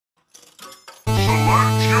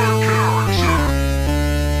Select your character.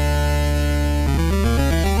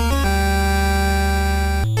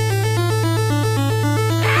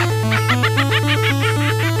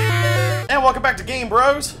 And welcome back to Game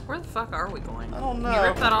Bros. Where the fuck are we going? I don't know. Can you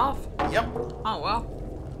rip that off? Yep. Oh, well.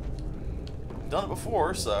 Done it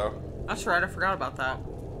before, so. That's right, I forgot about that.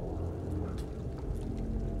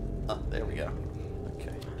 There we go.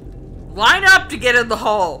 Okay. Line up to get in the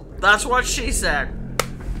hole. That's what she said.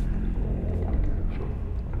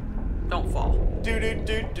 Don't fall.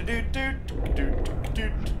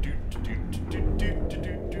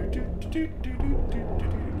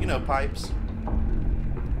 You know, pipes.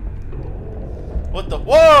 What the?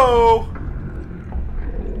 Whoa!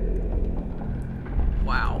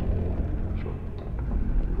 Wow.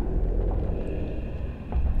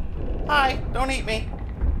 Hi, don't eat me.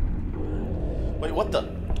 Wait, what the?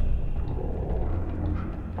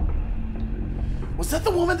 Was that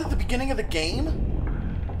the woman at the beginning of the game?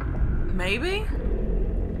 Maybe?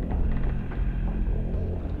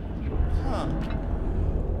 Huh.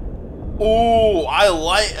 Ooh,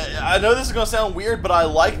 I know this is gonna sound weird, but I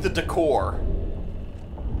like the decor.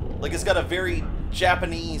 Like, it's got a very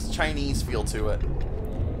Japanese, Chinese feel to it.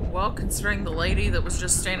 Well, considering the lady that was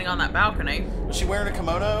just standing on that balcony. Was she wearing a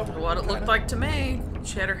kimono? What it looked like to me.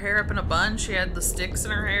 She had her hair up in a bun. She had the sticks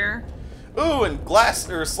in her hair. Ooh, and glass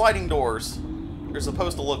or sliding doors. They're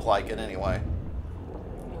supposed to look like it anyway.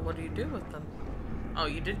 Well, what do you do with them? Oh,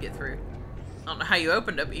 you did get through. I don't know how you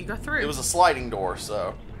opened it, but you got through. It was a sliding door,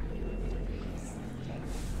 so.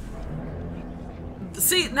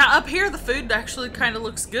 See, now up here the food actually kind of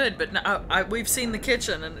looks good, but now, we've seen the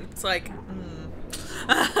kitchen and it's like,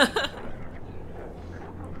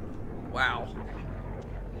 wow.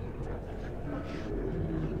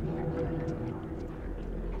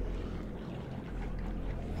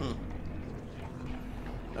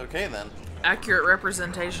 Okay then. Accurate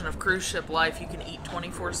representation of cruise ship life. You can eat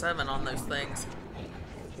 24/7 on those things.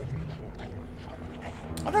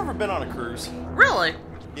 I've never been on a cruise. Really?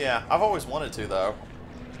 Yeah, I've always wanted to though.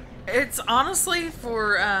 It's honestly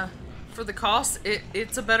for the cost,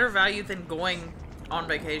 it's a better value than going on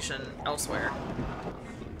vacation elsewhere.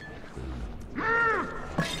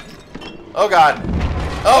 Oh god.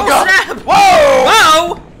 Oh god. Snap. Whoa!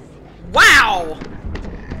 Whoa! Wow!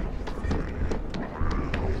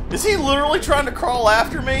 Is he literally trying to crawl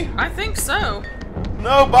after me? I think so.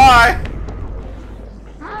 No, bye.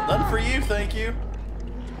 None for you, thank you.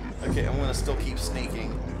 Okay, I'm gonna still keep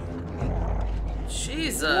sneaking.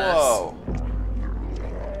 Jesus. Whoa.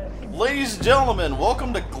 Ladies and gentlemen,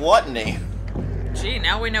 welcome to Gluttony. Gee,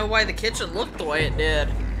 now we know why the kitchen looked the way it did.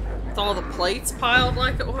 With all the plates piled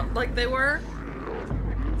like they were.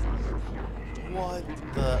 What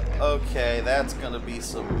the? Okay, that's gonna be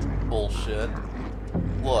some bullshit.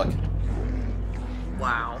 Look.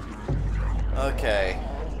 Wow. Okay.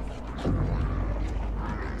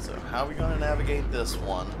 So, how are we gonna navigate this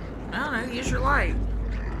one? I don't know, use your light.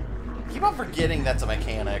 Keep on forgetting that's a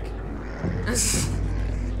mechanic.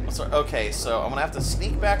 Sorry, okay, so I'm gonna have to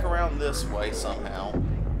sneak back around this way somehow.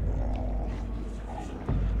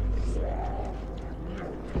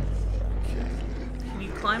 Can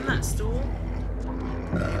you climb that stool?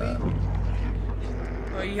 Maybe?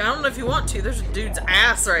 Well, I don't know if you want to. There's a dude's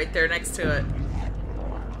ass right there next to it.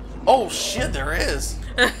 Oh shit, there is!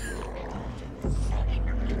 Okay,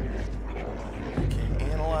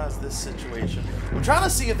 analyze this situation. I'm trying to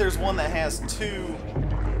see if there's one that has two...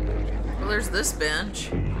 Well, there's this bench.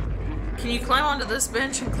 Can you climb onto this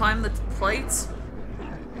bench and climb the plates?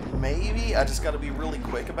 Maybe? I just gotta be really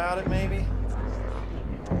quick about it, maybe?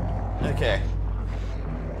 Okay.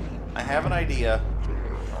 I have an idea.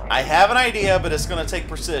 I have an idea, but it's gonna take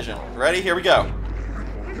precision. Ready? Here we go.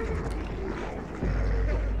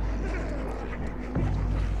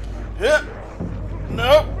 Hit.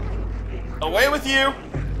 Nope. Away with you.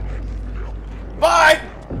 Bye!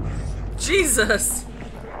 Jesus!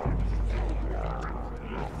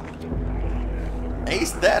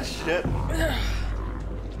 Ace that shit.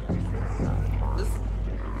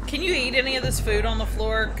 Can you eat any of this food on the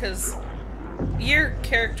floor? Because your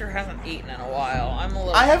character hasn't eaten in a while. I'm a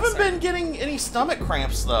little I haven't concerned. been getting any stomach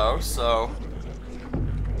cramps though, so...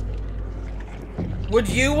 Would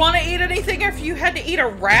you want to eat anything if you had to eat a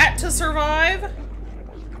rat to survive?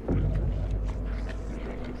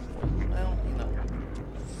 Well, you know.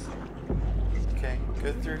 Okay,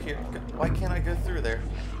 go through here. Why can't I go through there?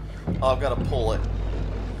 Oh, I've got to pull it.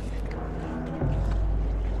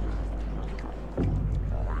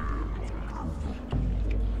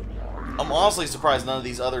 I'm honestly surprised none of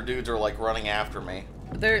these other dudes are like running after me.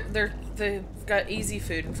 They've got easy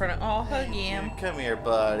food in front of. Oh, hug him. Come here,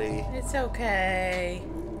 buddy. It's okay.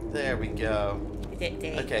 There we go.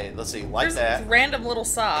 Okay, let's see. Like There's that. a random little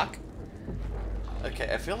sock. Okay,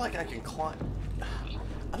 I feel like I can climb.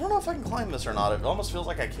 I don't know if I can climb this or not. It almost feels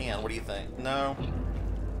like I can. What do you think? No.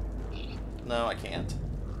 No, I can't.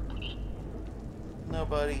 No,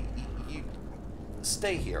 buddy. You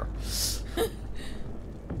stay here.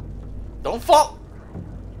 Don't fall.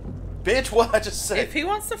 Bitch, what I just said. If he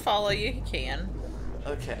wants to follow you, he can.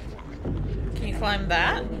 Okay. Can you climb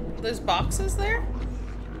that? Those boxes there?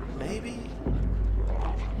 Maybe.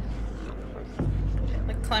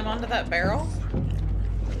 Like climb onto that barrel?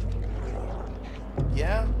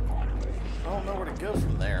 Yeah. I don't know where to go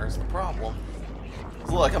from there is the problem.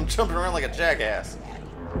 Look, I'm jumping around like a jackass.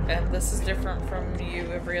 And this is different from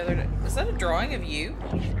you every other day. Is that a drawing of you?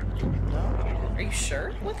 No. Are you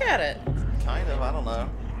sure? Look at it. Kind of, I don't know.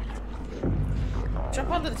 Jump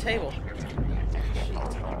onto the table.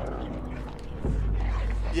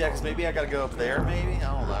 Yeah, because maybe I gotta go up there, maybe?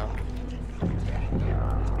 I don't know.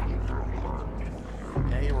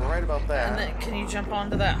 Yeah, you were right about that. And then can you jump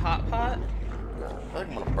onto that hot pot? I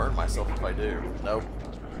think I'm gonna burn myself if I do. Nope.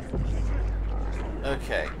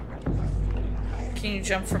 Okay. Can you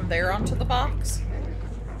jump from there onto the box?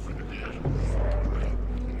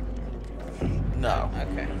 No.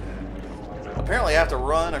 Okay. Apparently I have to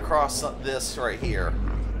run across this right here.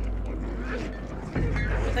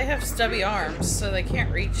 But they have stubby arms, so they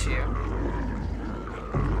can't reach you.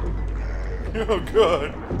 Oh,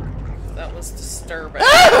 good. That was disturbing.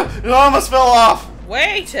 Ah! It almost fell off!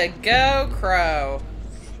 Way to go, Crow.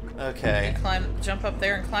 Okay. Jump up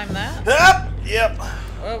there and climb that? Ah! Yep.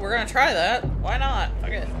 Well, we're gonna try that. Why not?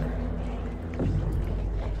 Fuck it.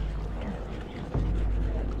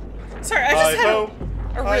 Sorry, I just had a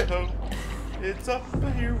Hi-ho. It's up,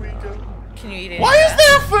 but here we go. Can you eat it? Why is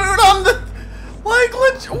there food on the... Like,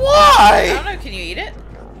 I why? don't know, can you eat it?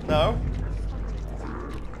 No.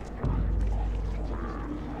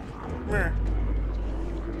 Meh.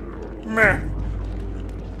 Meh.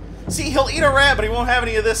 See, he'll eat a rat, but he won't have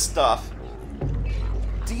any of this stuff.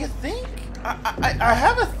 Do you think... I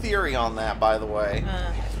have a theory on that, by the way.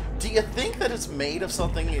 Do you think that it's made of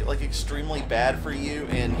something, like, extremely bad for you,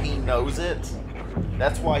 and he knows it?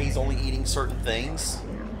 That's why he's only eating certain things?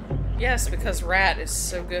 Yes, because rat is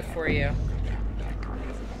so good for you.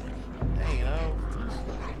 Hey, you know...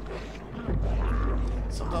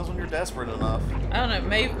 Sometimes when you're desperate enough... I don't know,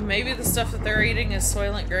 maybe the stuff that they're eating is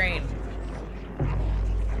Soylent Green.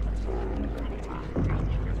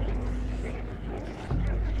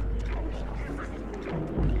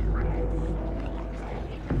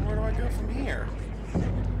 Where do I go from here?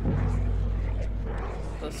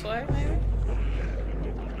 This way, maybe?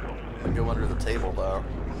 I'm gonna go under the table, though.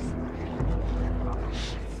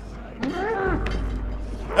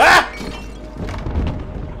 Ah!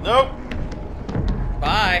 Nope.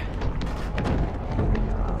 Bye.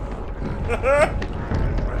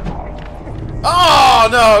 Oh,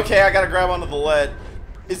 no, okay, I gotta grab onto the lead.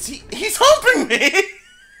 He's humping me!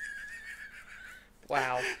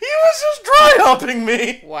 Wow. He was just dry humping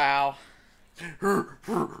me! Wow.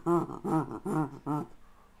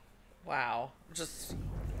 Wow. Just...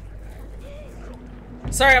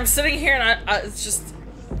 Sorry, I'm sitting here and it's just...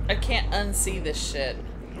 I can't unsee this shit.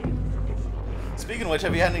 Speaking of which,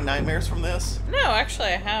 have you had any nightmares from this? No, actually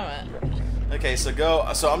I haven't. Okay, so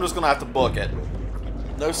I'm just gonna have to book it.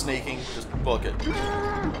 No sneaking, just book it.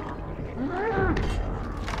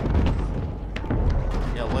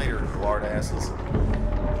 Yeah, later, lard asses.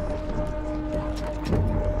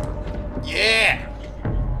 Yeah!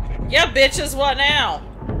 Yeah, bitches, what now?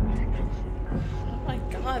 Oh my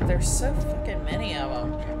god, there's so fucking many of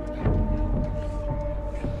them.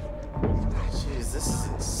 Jeez, this is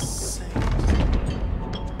insane.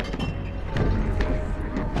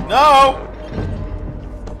 No!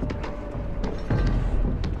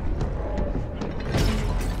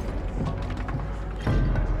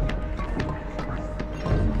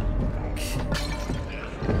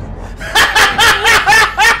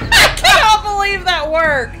 That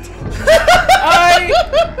worked. I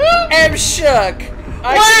am shook.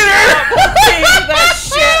 I cannot believe that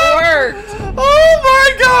shit worked. Oh my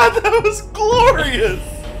god, that was glorious.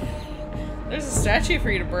 There's a statue for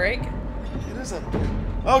you to break. It is a...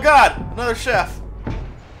 Oh god, another chef.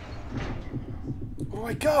 Where do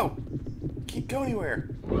I go? Can't go anywhere.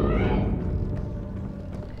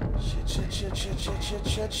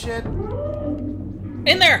 Shit.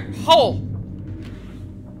 In there, hole.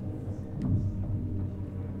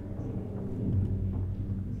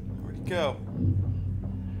 Go.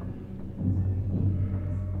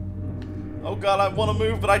 Oh god, I want to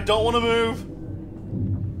move, but I don't want to move.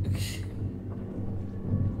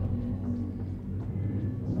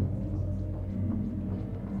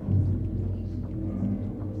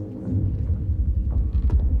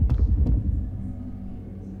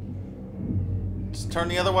 Just turn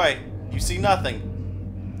the other way. You see nothing.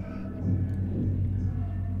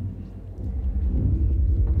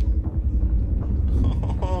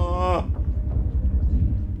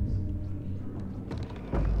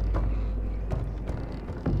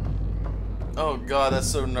 Oh god, that's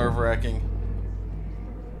so nerve-wracking.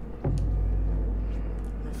 I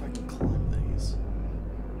wonder if I can climb these.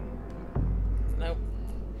 Nope.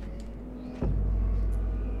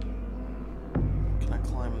 Can I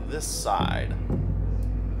climb this side?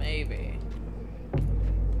 Maybe.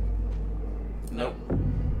 Nope.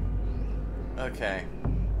 Okay.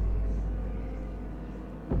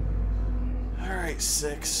 Alright,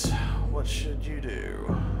 6. What should you do?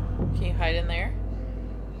 Can you hide in there?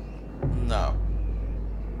 No.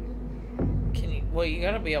 Can you? Well, you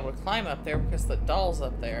gotta be able to climb up there because the doll's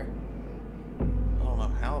up there. I don't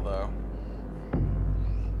know how, though.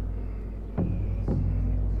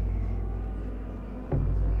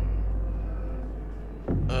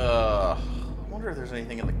 I wonder if there's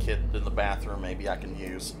anything in the bathroom maybe I can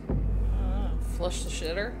use. Flush the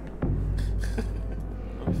shitter?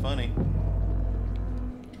 That'd be funny.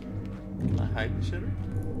 Can I hide the shitter?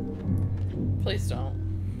 Please don't.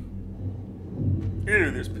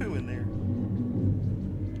 Ew, there's poo in there.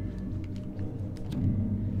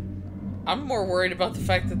 I'm more worried about the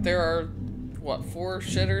fact that there are, what, 4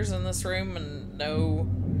 shitters in this room and no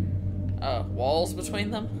walls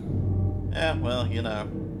between them? Yeah, well, you know,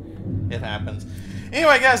 it happens.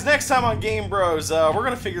 Anyway, guys, next time on Game Bros, we're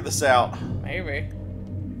gonna figure this out. Maybe.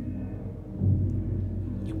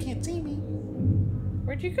 You can't see me.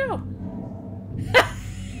 Where'd you go?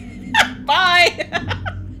 Bye!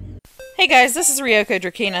 Hey guys, this is Riyoko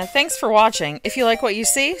Drakena. Thanks for watching. If you like what you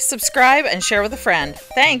see, subscribe and share with a friend.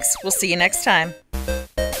 Thanks. We'll see you next time.